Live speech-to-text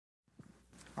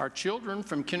Our children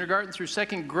from kindergarten through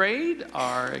second grade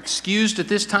are excused at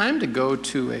this time to go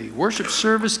to a worship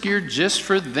service geared just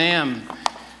for them.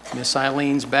 Miss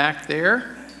Eileen's back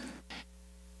there.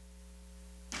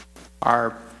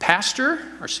 Our pastor,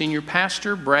 our senior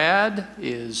pastor, Brad,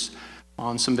 is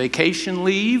on some vacation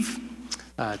leave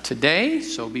today,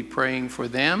 so be praying for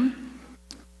them.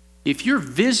 If you're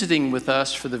visiting with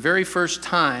us for the very first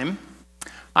time,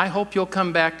 I hope you'll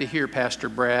come back to hear Pastor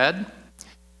Brad.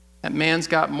 That man's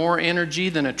got more energy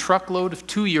than a truckload of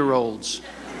 2-year-olds.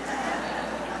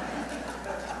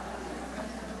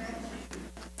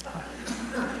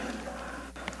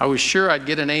 I was sure I'd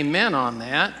get an amen on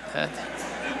that.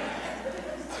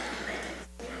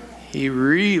 He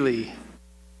really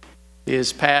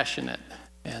is passionate,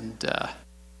 and I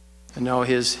know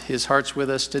his heart's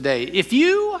with us today. If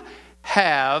you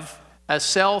have a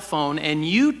cell phone and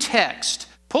you text,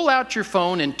 pull out your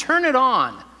phone and turn it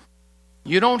on.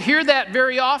 You don't hear that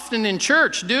very often in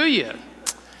church, do you?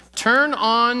 Turn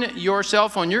on your cell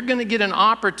phone. You're going to get an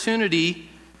opportunity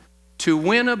to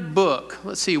win a book.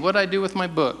 Let's see, what I do with my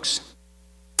books.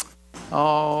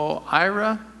 Oh,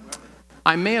 Ira,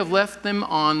 I may have left them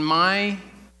on my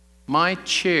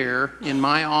chair in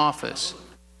my office.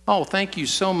 Oh, thank you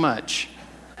so much.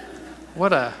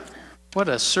 What a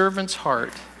servant's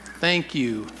heart. Thank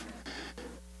you.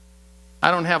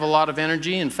 I don't have a lot of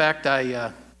energy. In fact,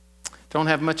 I don't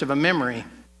have much of a memory.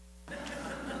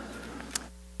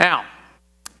 Now,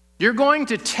 you're going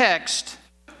to text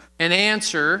an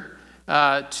answer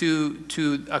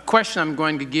to a question I'm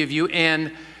going to give you,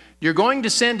 and you're going to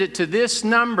send it to this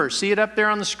number. See it up there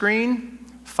on the screen?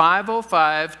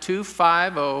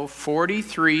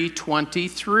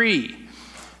 505-250-4323.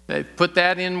 Put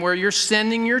that in where you're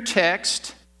sending your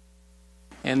text,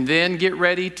 and then get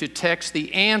ready to text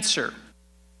the answer.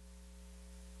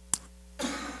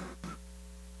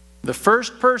 The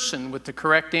first person with the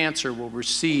correct answer will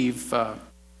receive a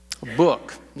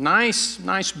book. Nice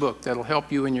book that'll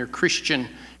help you in your Christian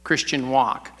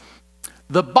walk.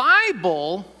 The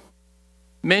Bible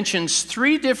mentions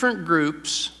 3 different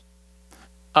groups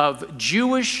of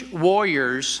Jewish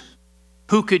warriors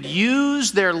who could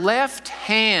use their left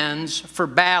hands for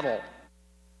battle.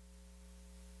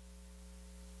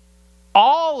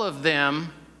 All of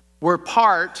them were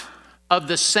part of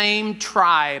the same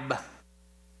tribe.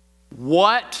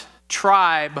 What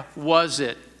tribe was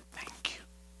it? Thank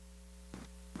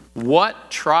you. What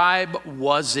tribe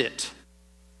was it?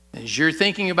 As you're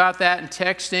thinking about that and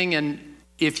texting, and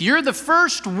if you're the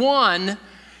first one,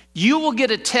 you will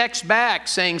get a text back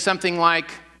saying something like,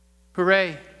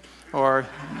 hooray, or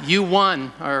you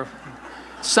won, or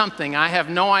something. I have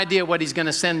no idea what he's going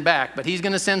to send back, but he's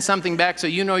going to send something back so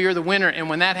you know you're the winner. And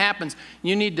when that happens,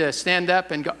 you need to stand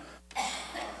up and go,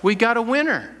 we got a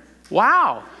winner.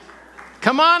 Wow.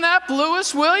 Come on up,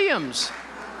 Lewis Williams.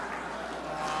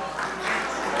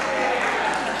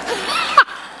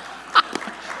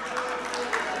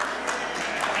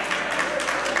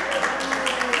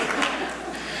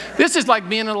 This is like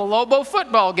being at a Lobo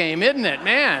football game, isn't it?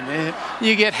 Man,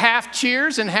 you get half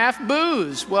cheers and half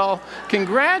boos. Well,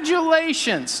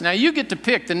 congratulations. Now you get to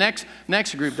pick. The next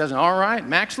group doesn't. All right,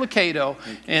 Max Lucado,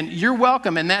 and you're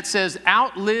welcome. And that says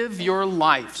outlive your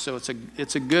life. So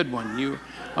it's a good one.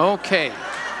 Okay.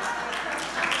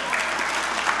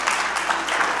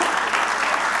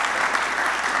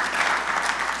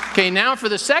 Okay, now for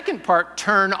the second part,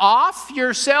 turn off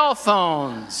your cell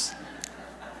phones.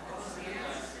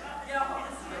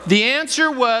 The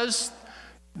answer was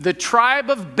the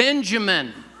tribe of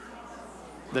Benjamin.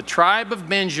 The tribe of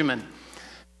Benjamin.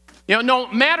 You know, no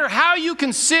matter how you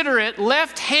consider it,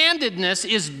 left-handedness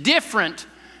is different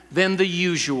than the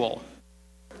usual.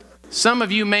 Some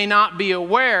of you may not be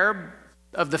aware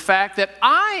of the fact that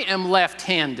I am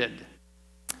left-handed.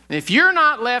 If you're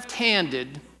not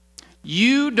left-handed,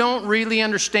 you don't really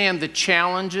understand the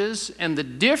challenges and the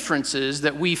differences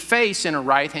that we face in a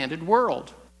right-handed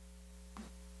world.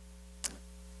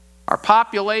 Our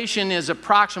population is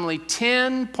approximately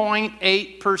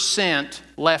 10.8%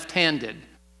 left-handed.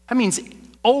 That means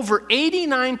over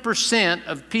 89%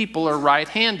 of people are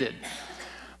right-handed.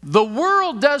 The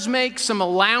world does make some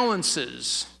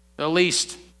allowances, at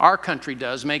least our country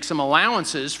does make some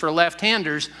allowances for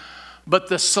left-handers, but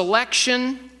the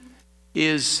selection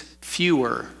is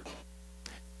fewer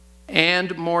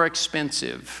and more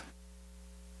expensive.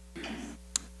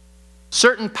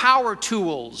 Certain power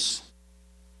tools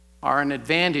are an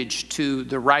advantage to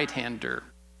the right-hander,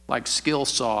 like skill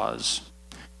saws.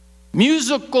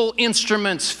 Musical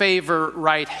instruments favor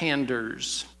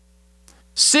right-handers.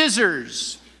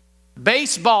 Scissors,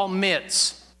 baseball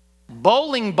mitts,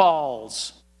 bowling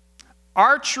balls,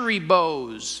 archery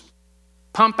bows,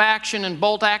 pump action and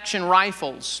bolt action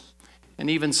rifles, and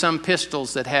even some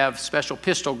pistols that have special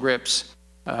pistol grips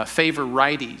favor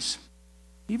righties,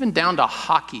 even down to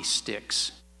hockey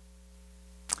sticks.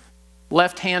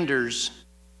 Left-handers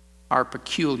are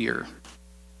peculiar.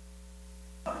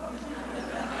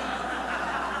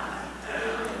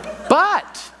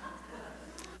 But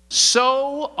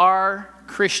so are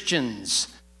Christians.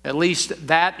 At least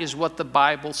that is what the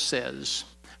Bible says.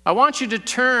 I want you to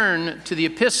turn to the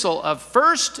epistle of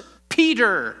 1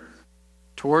 Peter,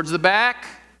 towards the back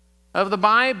of the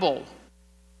Bible.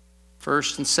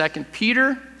 1st and 2nd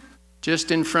Peter,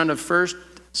 just in front of 1st,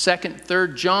 2nd,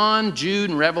 3rd John, Jude,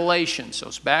 and Revelation. So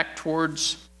it's back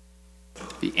towards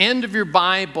the end of your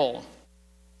Bible.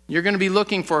 You're going to be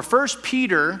looking for 1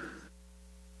 Peter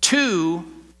 2,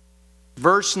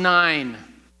 verse 9.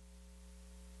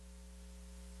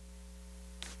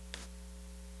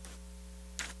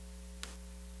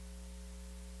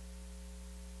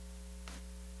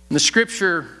 The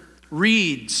scripture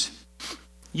reads,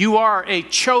 "You are a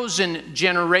chosen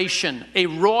generation, a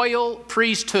royal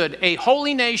priesthood, a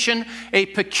holy nation, a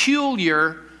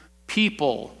peculiar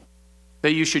people,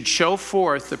 that you should show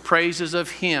forth the praises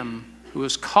of him who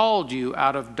has called you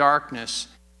out of darkness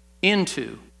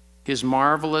into his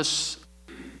marvelous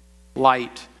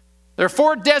light." There are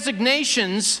 4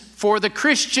 designations for the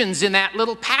Christians in that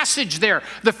little passage there.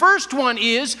 The first one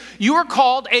is, you are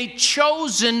called a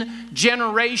chosen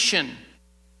generation.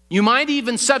 You might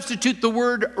even substitute the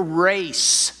word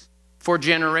race for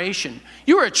generation.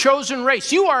 You are a chosen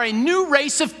race. You are a new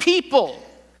race of people.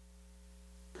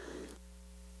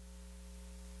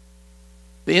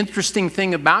 The interesting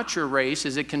thing about your race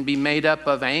is it can be made up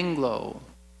of Anglo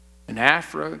and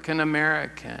African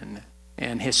American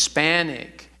and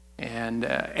Hispanic and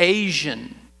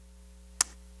Asian.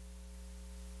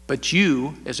 But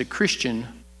you, as a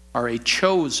Christian, are a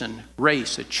chosen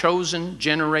race, a chosen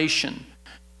generation.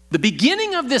 The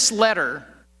beginning of this letter,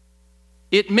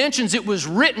 it mentions it was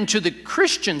written to the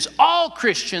Christians, all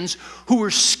Christians, who were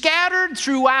scattered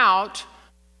throughout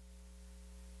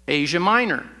Asia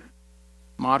Minor,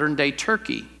 modern-day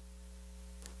Turkey,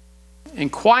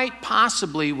 and quite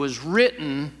possibly was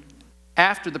written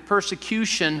after the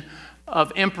persecution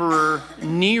of Emperor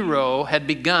Nero had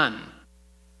begun.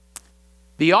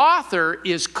 The author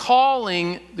is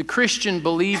calling the Christian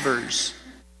believers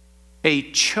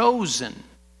a chosen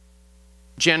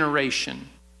generation.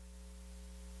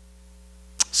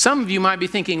 Some of you might be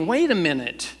thinking, wait a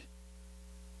minute.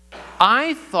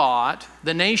 I thought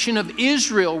the nation of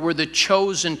Israel were the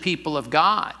chosen people of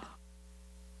God.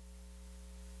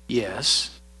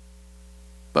 Yes,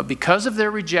 but because of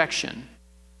their rejection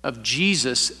of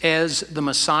Jesus as the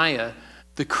Messiah,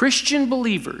 the Christian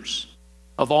believers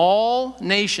of all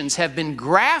nations have been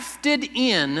grafted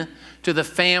in to the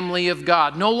family of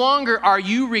God. No longer are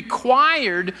you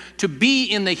required to be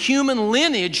in the human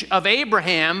lineage of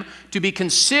Abraham to be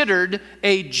considered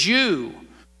a Jew.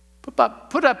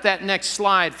 Put up that next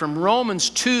slide from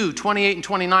Romans 2, 28 and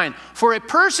 29. For a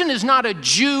person is not a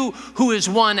Jew who is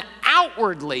one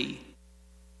outwardly.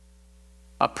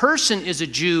 A person is a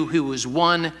Jew who is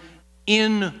one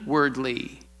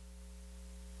inwardly.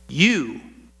 You,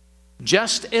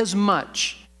 just as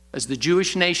much as the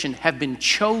Jewish nation, have been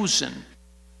chosen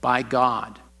by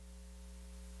God.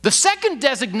 The second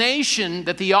designation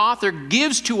that the author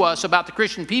gives to us about the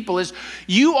Christian people is,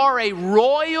 you are a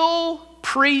royal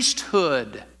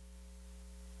priesthood.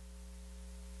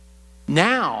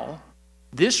 Now,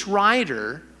 this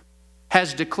writer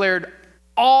has declared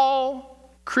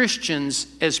all Christians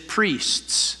as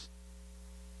priests.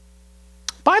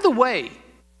 By the way,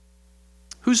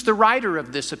 who's the writer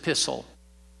of this epistle?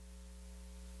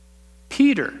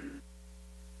 Peter.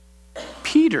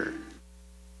 Peter.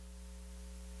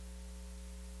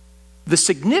 The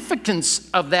significance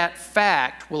of that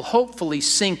fact will hopefully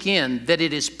sink in, that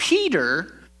it is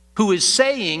Peter who is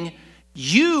saying,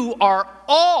 you are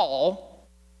all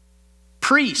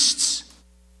priests.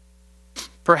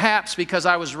 Perhaps because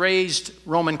I was raised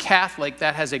Roman Catholic,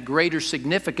 that has a greater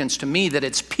significance to me, that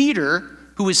it's Peter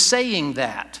who is saying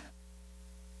that.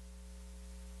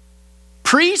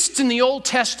 Priests in the Old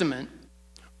Testament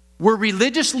were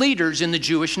religious leaders in the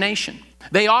Jewish nation.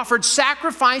 They offered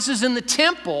sacrifices in the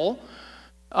temple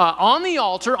on the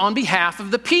altar on behalf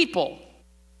of the people.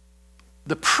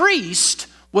 The priest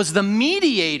was the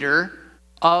mediator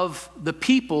of the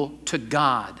people to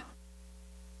God.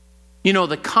 You know,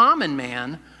 the common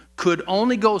man could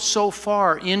only go so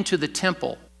far into the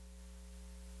temple.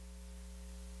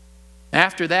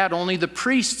 After that, only the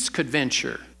priests could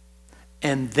venture.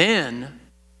 And then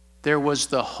there was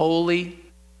the Holy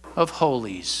of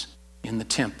Holies in the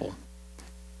temple.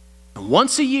 And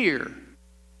once a year,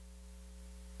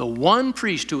 the one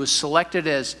priest who was selected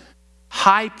as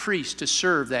high priest to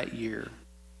serve that year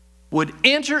would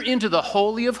enter into the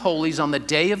Holy of Holies on the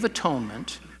Day of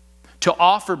Atonement to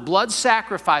offer blood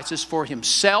sacrifices for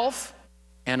himself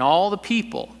and all the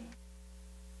people.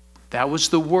 That was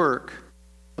the work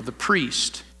of the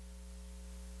priest.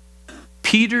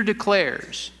 Peter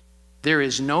declares, there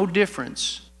is no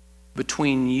difference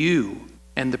between you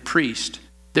and the priest.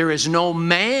 There is no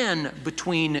man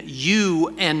between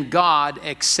you and God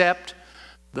except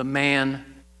the man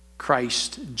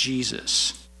Christ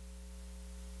Jesus.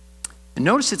 And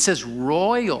notice it says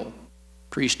royal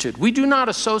priesthood. We do not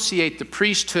associate the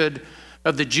priesthood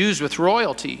of the Jews with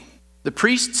royalty. The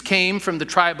priests came from the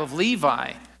tribe of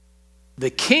Levi. The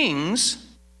kings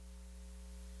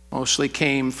mostly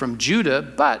came from Judah,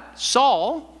 but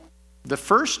Saul, the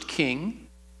first king,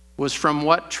 was from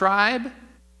what tribe?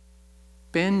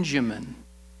 Benjamin.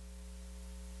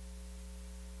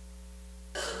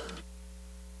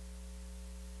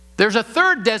 There's a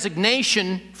third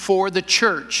designation for the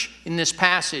church in this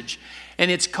passage, and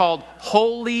it's called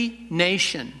Holy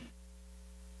Nation.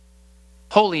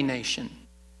 Holy Nation.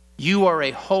 You are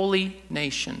a holy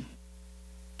nation.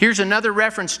 Here's another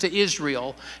reference to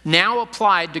Israel, now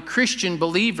applied to Christian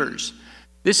believers.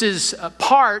 This is a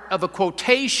part of a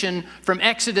quotation from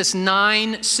Exodus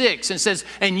 9:6. And it says,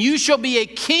 and you shall be a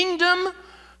kingdom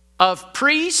of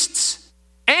priests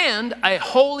and a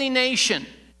holy nation.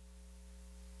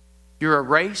 You're a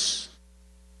race.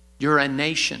 You're a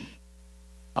nation.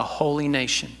 A holy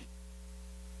nation.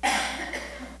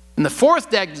 And the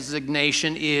fourth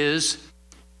designation is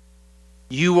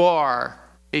you are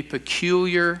a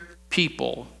peculiar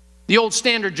people. The old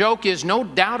standard joke is, no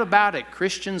doubt about it,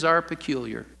 Christians are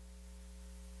peculiar.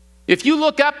 If you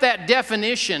look up that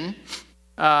definition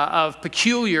of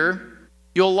peculiar,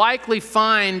 you'll likely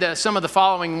find some of the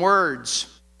following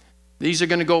words. These are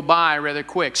going to go by rather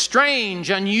quick. Strange,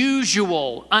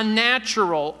 unusual,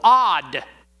 unnatural, odd,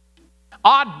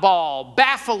 oddball,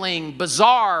 baffling,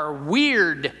 bizarre,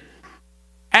 weird,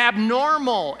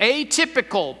 abnormal,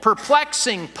 atypical,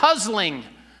 perplexing, puzzling,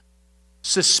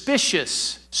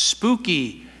 suspicious,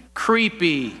 spooky,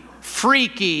 creepy,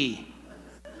 freaky,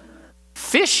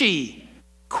 fishy,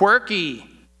 quirky,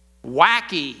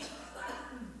 wacky,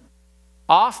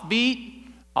 offbeat,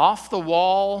 off the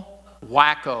wall,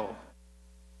 wacko.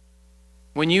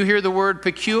 When you hear the word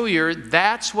peculiar,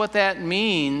 that's what that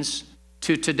means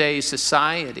to today's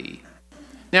society.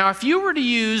 Now, if you were to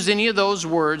use any of those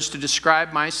words to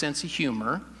describe my sense of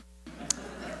humor,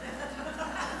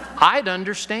 I'd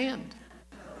understand.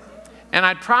 And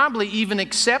I'd probably even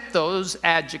accept those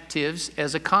adjectives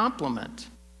as a compliment.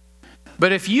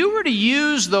 But if you were to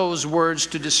use those words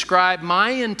to describe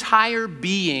my entire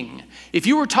being, if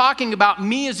you were talking about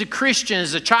me as a Christian,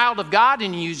 as a child of God,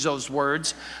 and you use those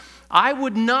words, I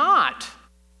would not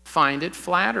find it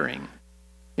flattering.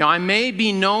 You know, I may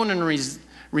be known and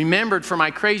remembered for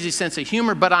my crazy sense of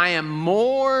humor, but I am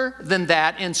more than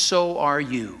that, and so are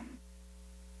you.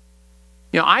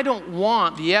 You know, I don't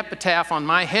want the epitaph on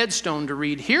my headstone to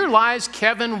read, here lies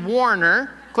Kevin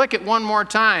Warner. Click it one more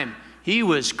time. He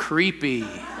was creepy.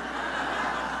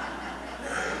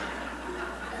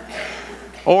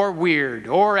 Or weird,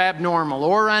 or abnormal,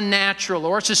 or unnatural,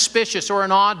 or suspicious, or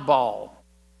an oddball.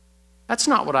 That's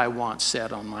not what I want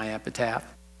said on my epitaph.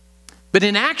 But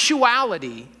in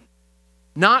actuality,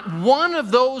 not one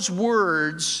of those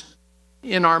words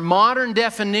in our modern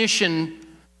definition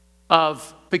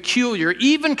of peculiar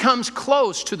even comes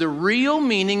close to the real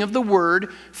meaning of the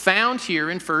word found here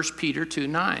in 1 Peter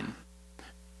 2:9.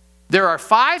 There are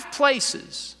 5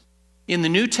 places in the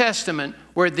New Testament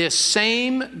where this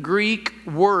same Greek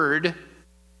word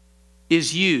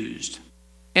is used.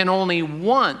 And only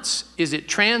once is it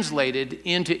translated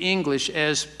into English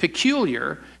as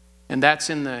peculiar, and that's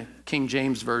in the King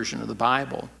James Version of the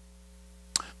Bible.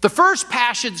 The first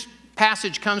passage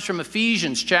comes from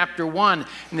Ephesians chapter 1,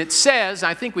 and it says,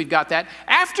 I think we've got that,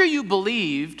 after you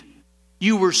believed,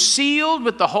 you were sealed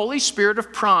with the Holy Spirit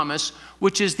of promise,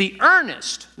 which is the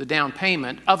earnest, the down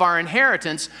payment, of our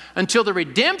inheritance until the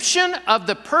redemption of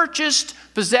the purchased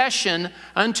possession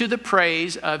unto the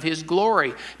praise of his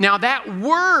glory. Now that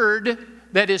word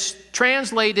that is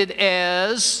translated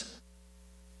as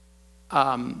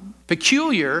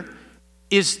peculiar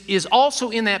is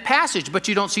also in that passage, but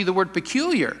you don't see the word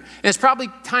peculiar. And it's probably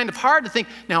kind of hard to think,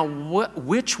 now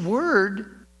which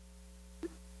word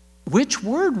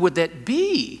would that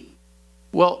be?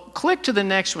 Well, click to the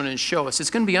next one and show us. It's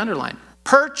going to be underlined.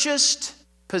 Purchased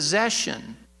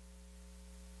possession.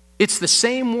 It's the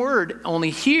same word,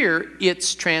 only here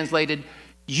it's translated,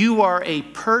 you are a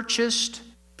purchased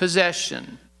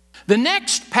possession. The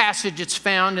next passage it's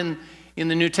found in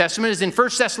the New Testament is in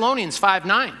 1 Thessalonians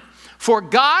 5:9. For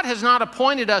God has not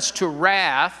appointed us to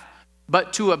wrath,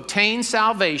 but to obtain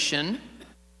salvation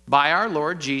by our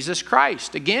Lord Jesus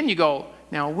Christ. Again, you go,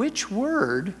 now which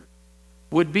word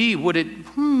would it,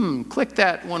 click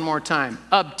that one more time.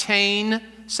 Obtain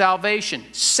salvation.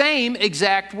 Same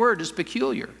exact word as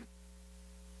peculiar.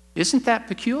 Isn't that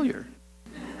peculiar?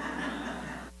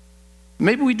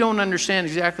 Maybe we don't understand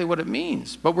exactly what it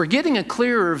means, but we're getting a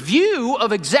clearer view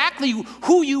of exactly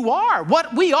who you are,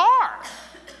 what we are.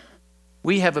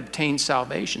 We have obtained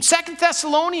salvation. 2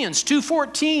 Thessalonians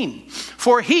 2:14.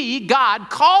 For he, God,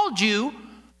 called you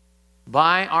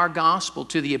by our gospel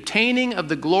to the obtaining of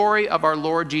the glory of our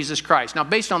Lord Jesus Christ. Now,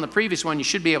 based on the previous one, you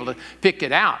should be able to pick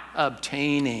it out.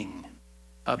 Obtaining.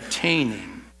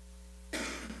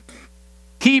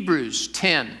 Hebrews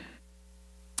 10,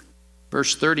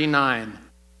 verse 39.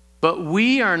 But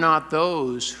we are not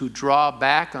those who draw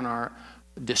back and are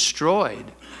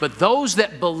destroyed, but those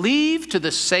that believe to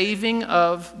the saving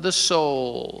of the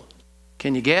soul.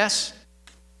 Can you guess?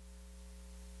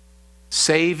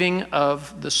 Saving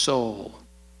of the soul.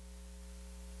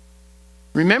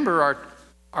 Remember,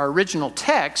 our original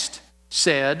text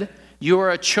said, you are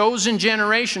a chosen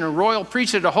generation, a royal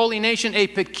priesthood, a holy nation, a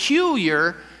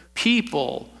peculiar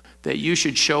people, that you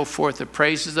should show forth the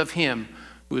praises of him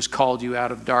who has called you out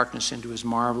of darkness into his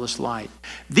marvelous light.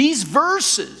 These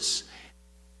verses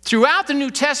throughout the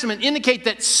New Testament indicate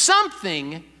that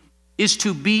something is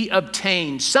to be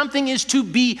obtained, something is to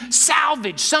be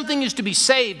salvaged, something is to be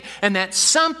saved, and that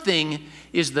something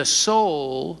is the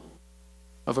soul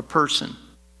of a person,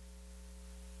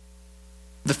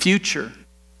 the future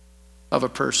of a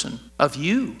person, of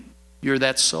you. You're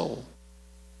that soul.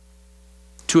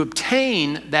 To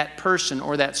obtain that person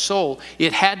or that soul,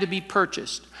 it had to be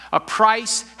purchased. A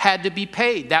price had to be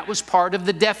paid. That was part of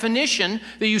the definition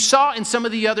that you saw in some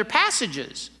of the other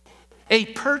passages. A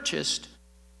purchased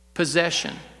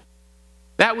possession.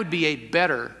 That would be a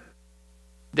better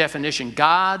definition.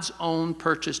 God's own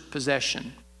purchased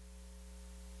possession.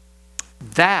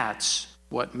 That's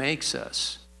what makes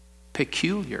us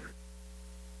peculiar.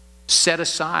 Set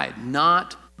aside,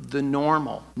 not the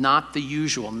normal, not the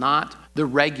usual, not the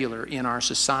regular in our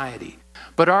society.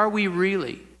 But are we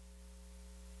really?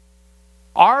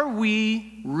 Are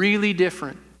we really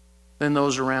different than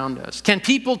those around us? Can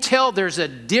people tell there's a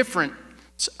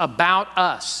difference about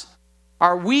us?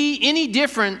 Are we any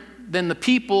different than the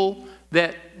people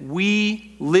that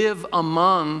we live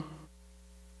among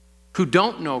who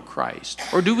don't know Christ?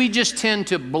 Or do we just tend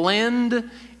to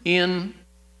blend in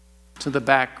to the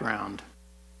background?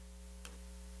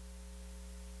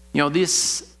 You know,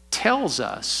 this tells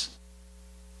us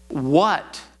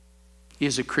what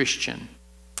is a Christian.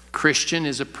 Christian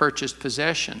is a purchased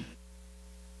possession.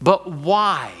 But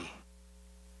why?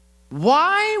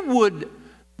 Why would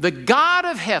the God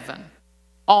of heaven,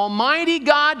 Almighty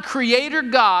God, Creator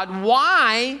God,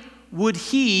 why would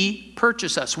he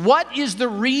purchase us? What is the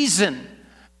reason?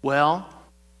 Well,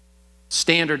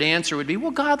 standard answer would be,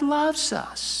 well, God loves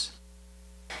us.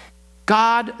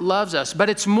 God loves us. But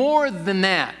it's more than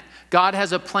that. God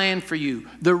has a plan for you.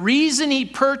 The reason he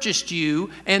purchased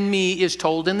you and me is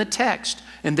told in the text.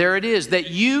 And there it is, that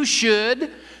you should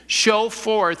show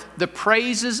forth the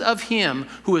praises of him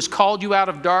who has called you out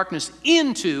of darkness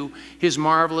into his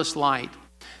marvelous light.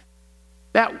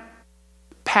 That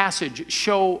passage,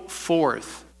 show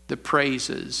forth the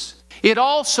praises. It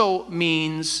also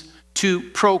means to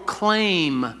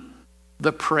proclaim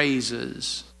the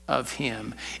praises of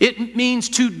him. It means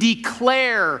to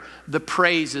declare the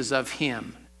praises of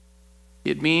him.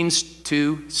 It means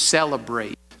to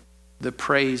celebrate the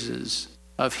praises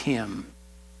of him.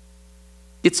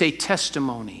 It's a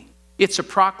testimony. It's a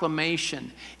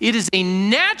proclamation. It is a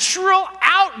natural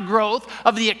outgrowth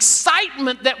of the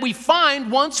excitement that we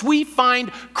find once we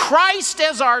find Christ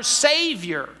as our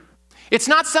Savior. It's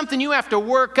not something you have to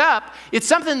work up. It's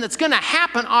something that's going to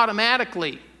happen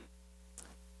automatically.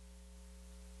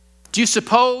 Do you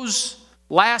suppose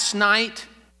last night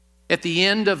at the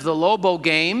end of the Lobo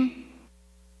game,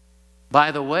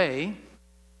 by the way,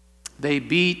 they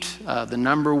beat the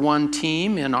 #1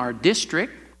 team in our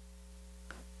district,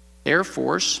 Air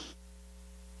Force.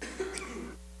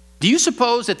 Do you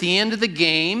suppose at the end of the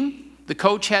game, the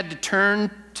coach had to turn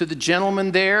to the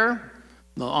gentleman there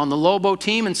on the Lobo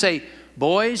team and say,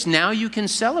 boys, now you can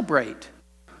celebrate.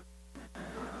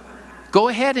 Go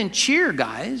ahead and cheer,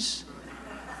 guys.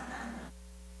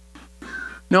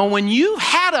 No, when you've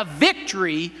had a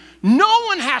victory, no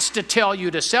one has to tell you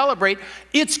to celebrate.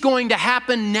 It's going to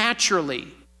happen naturally.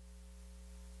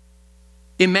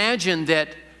 Imagine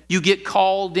that you get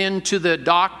called into the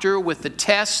doctor with the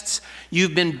tests.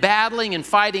 You've been battling and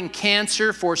fighting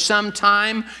cancer for some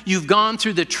time. You've gone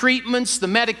through the treatments, the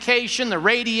medication, the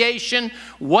radiation,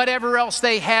 whatever else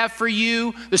they have for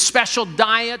you, the special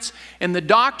diets. And the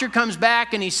doctor comes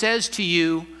back and he says to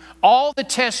you, all the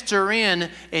tests are in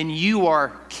and you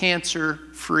are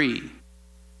cancer-free.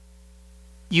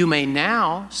 You may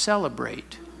now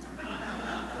celebrate.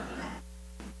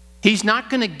 He's not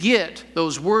going to get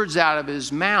those words out of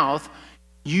his mouth.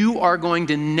 You are going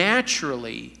to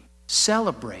naturally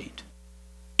celebrate.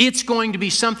 It's going to be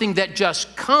something that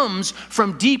just comes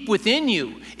from deep within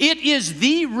you. It is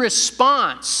the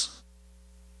response.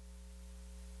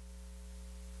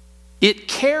 It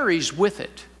carries with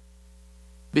it,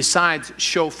 besides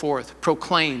show forth,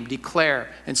 proclaim,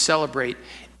 declare, and celebrate,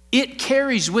 it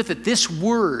carries with it this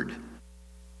word,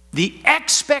 the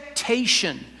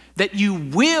expectation that you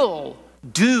will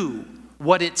do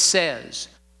what it says.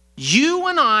 You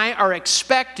and I are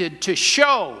expected to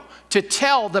show, to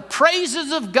tell the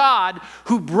praises of God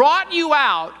who brought you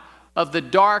out of the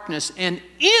darkness and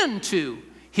into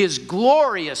His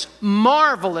glorious,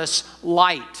 marvelous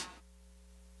light.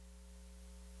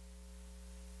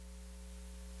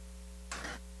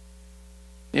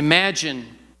 Imagine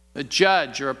a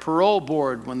judge or a parole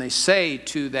board when they say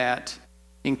to that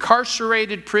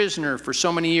incarcerated prisoner for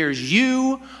so many years,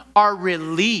 you are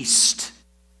released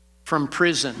from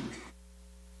prison.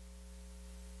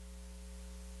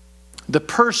 The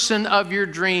person of your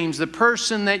dreams, the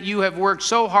person that you have worked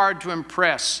so hard to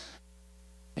impress.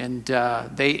 And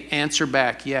they answer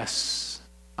back, yes,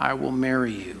 I will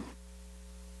marry you.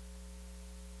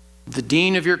 The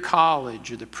dean of your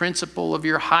college or the principal of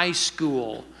your high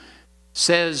school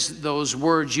says those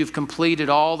words, you've completed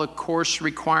all the course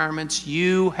requirements,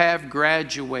 you have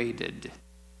graduated.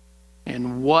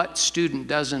 And what student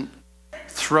doesn't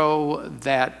throw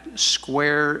that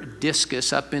square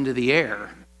discus up into the air?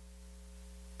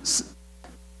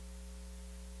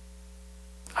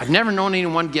 I've never known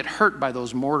anyone get hurt by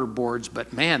those mortar boards,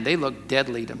 but man, they look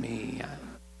deadly to me.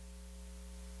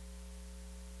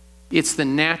 It's the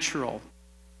natural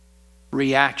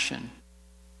reaction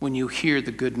when you hear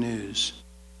the good news.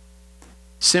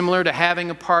 Similar to having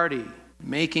a party,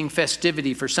 making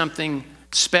festivity for something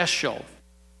special.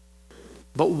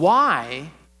 But why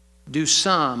do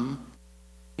some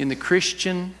in the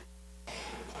Christian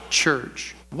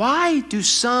church, why do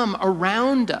some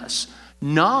around us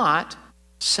not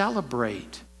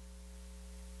celebrate?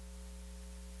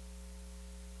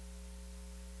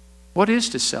 What is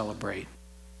to celebrate?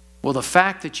 Well, the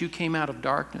fact that you came out of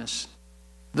darkness,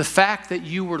 the fact that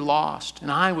you were lost and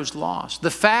I was lost,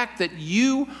 the fact that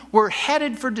you were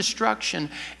headed for destruction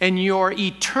and your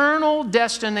eternal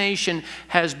destination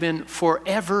has been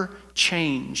forever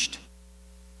changed.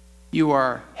 You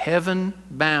are heaven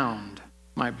bound,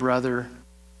 my brother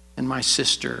and my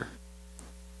sister.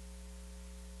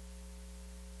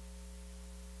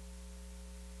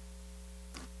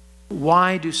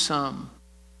 Why do some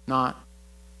not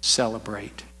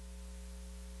celebrate?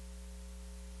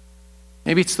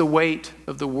 Maybe it's the weight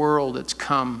of the world that's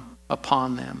come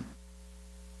upon them.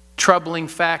 Troubling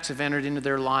facts have entered into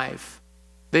their life.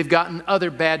 They've gotten other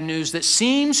bad news that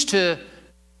seems to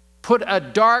put a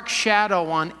dark shadow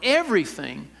on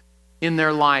everything in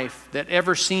their life that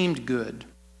ever seemed good.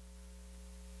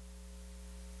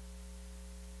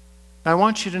 I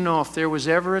want you to know, if there was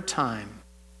ever a time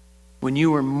when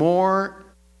you were more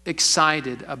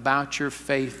excited about your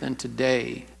faith than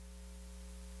today,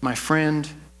 my friend,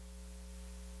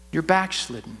 you're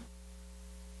backslidden.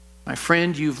 My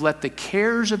friend, you've let the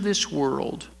cares of this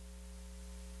world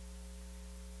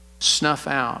snuff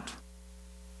out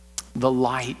the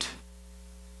light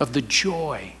of the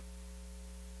joy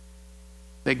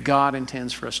that God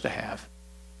intends for us to have.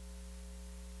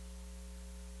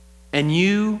 And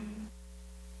you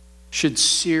should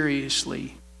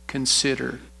seriously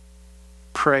consider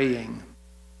praying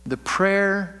the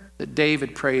prayer that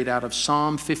David prayed out of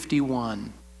Psalm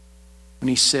 51. When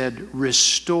he said,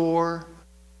 restore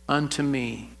unto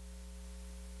me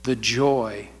the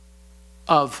joy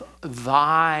of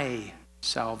thy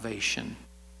salvation.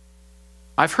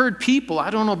 I've heard people,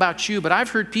 I don't know about you, but I've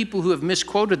heard people who have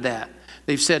misquoted that.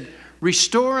 They've said,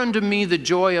 restore unto me the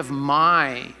joy of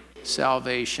my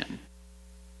salvation.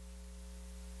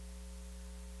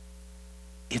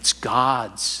 It's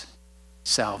God's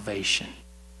salvation.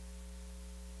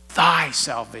 Thy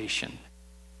salvation.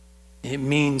 It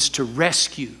means to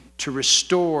rescue, to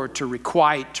restore, to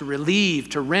requite, to relieve,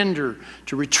 to render,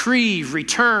 to retrieve,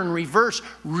 return, reverse,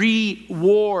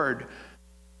 reward.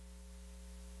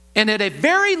 And at a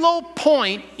very low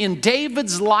point in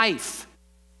David's life,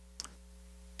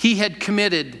 he had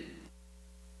committed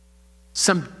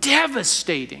some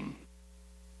devastating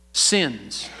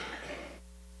sins.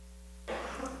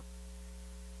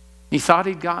 He thought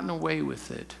he'd gotten away with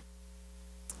it.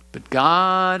 But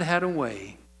God had a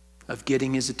way of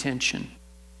getting his attention.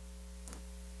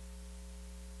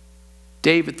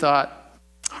 David thought,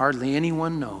 hardly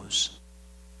anyone knows.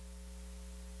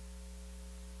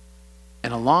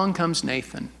 And along comes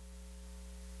Nathan.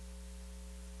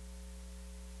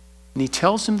 And he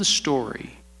tells him the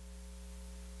story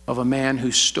of a man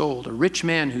who stole, a rich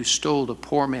man who stole a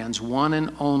poor man's one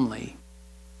and only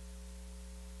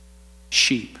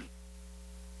sheep.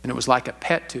 And it was like a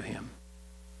pet to him,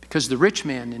 because the rich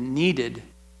man needed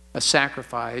a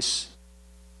sacrifice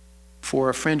for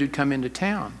a friend who'd come into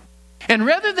town. And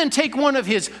rather than take one of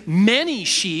his many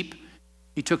sheep,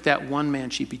 he took that one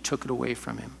man's sheep, he took it away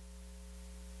from him.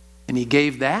 And he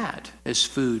gave that as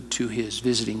food to his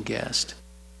visiting guest.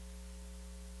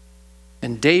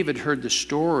 And David heard the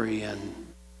story, and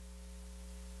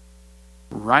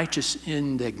righteous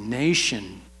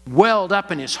indignation welled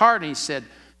up in his heart, and he said,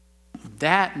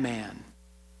 that man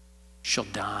shall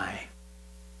die.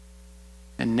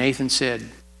 And Nathan said,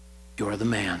 you're the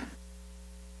man.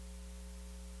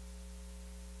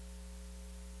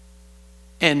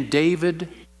 And David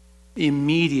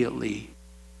immediately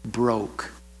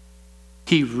broke.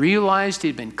 He realized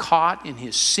he'd been caught in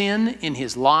his sin, in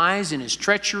his lies, in his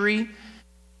treachery,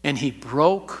 and he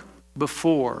broke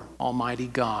before Almighty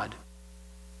God.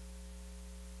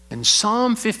 And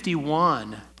Psalm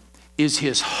 51 is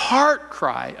his heart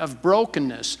cry of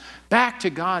brokenness back to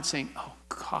God, saying, oh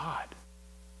God,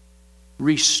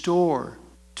 restore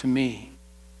to me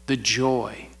the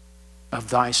joy of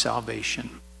thy salvation.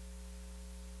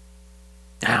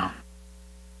 Now,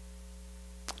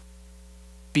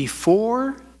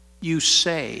 before you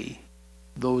say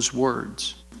those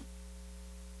words,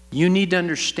 you need to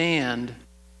understand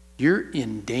you're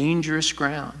in dangerous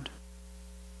ground.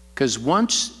 Because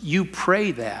once you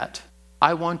pray that,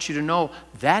 I want you to know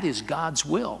that is God's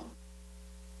will.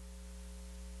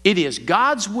 It is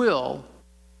God's will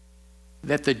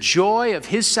that the joy of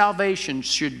his salvation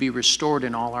should be restored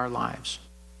in all our lives.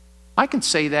 I can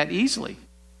say that easily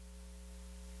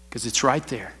because it's right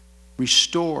there.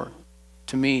 Restore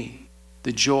to me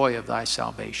the joy of thy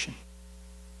salvation.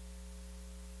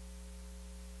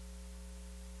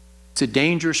 It's a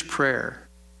dangerous prayer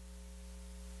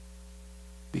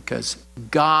because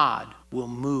God will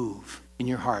move in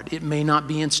your heart. It may not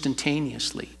be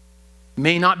instantaneously. It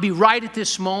may not be right at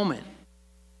this moment.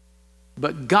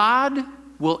 But God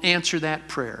will answer that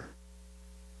prayer.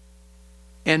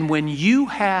 And when you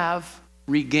have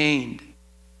regained,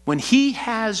 when he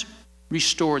has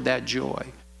restored that joy,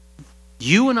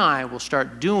 you and I will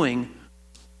start doing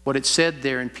what it said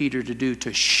there in Peter to do,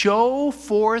 to show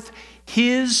forth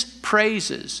his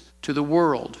praises to the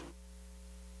world.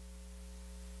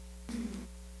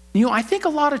 You know, I think a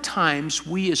lot of times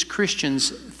we as Christians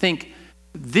think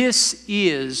this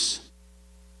is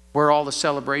where all the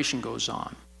celebration goes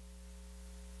on.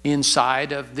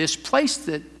 Inside of this place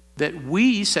that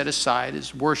we set aside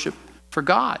as worship for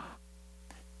God.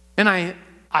 And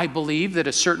I believe that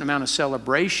a certain amount of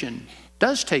celebration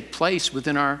does take place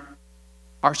within our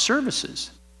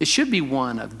services. It should be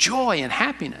one of joy and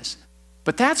happiness.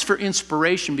 But that's for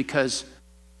inspiration, because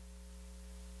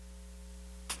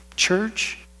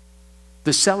church,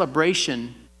 the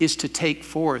celebration is to take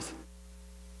forth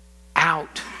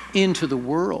out into the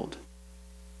world.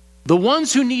 The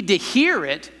ones who need to hear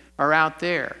it are out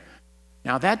there.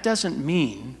 Now that doesn't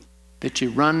mean that you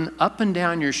run up and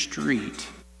down your street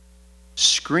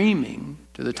screaming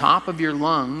to the top of your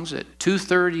lungs at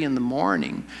 2:30 in the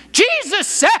morning, Jesus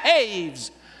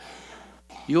saves!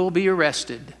 You'll be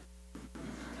arrested.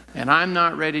 And I'm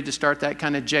not ready to start that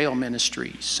kind of jail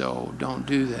ministry, so don't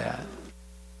do that.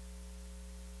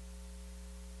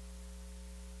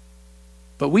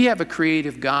 But we have a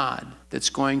creative God that's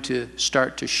going to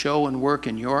start to show and work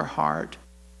in your heart,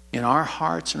 in our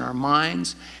hearts and our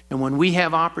minds. And when we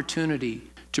have opportunity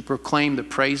to proclaim the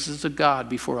praises of God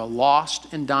before a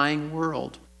lost and dying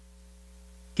world,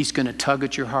 he's going to tug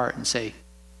at your heart and say,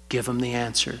 give him the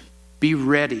answer. Be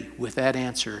ready with that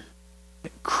answer.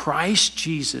 Christ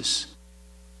Jesus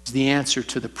is the answer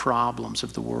to the problems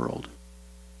of the world.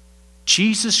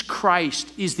 Jesus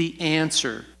Christ is the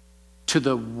answer to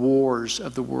the wars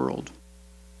of the world.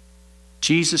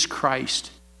 Jesus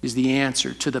Christ is the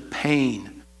answer to the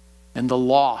pain and the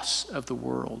loss of the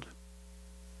world.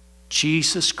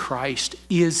 Jesus Christ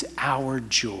is our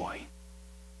joy.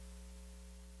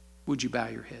 Would you bow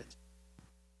your heads?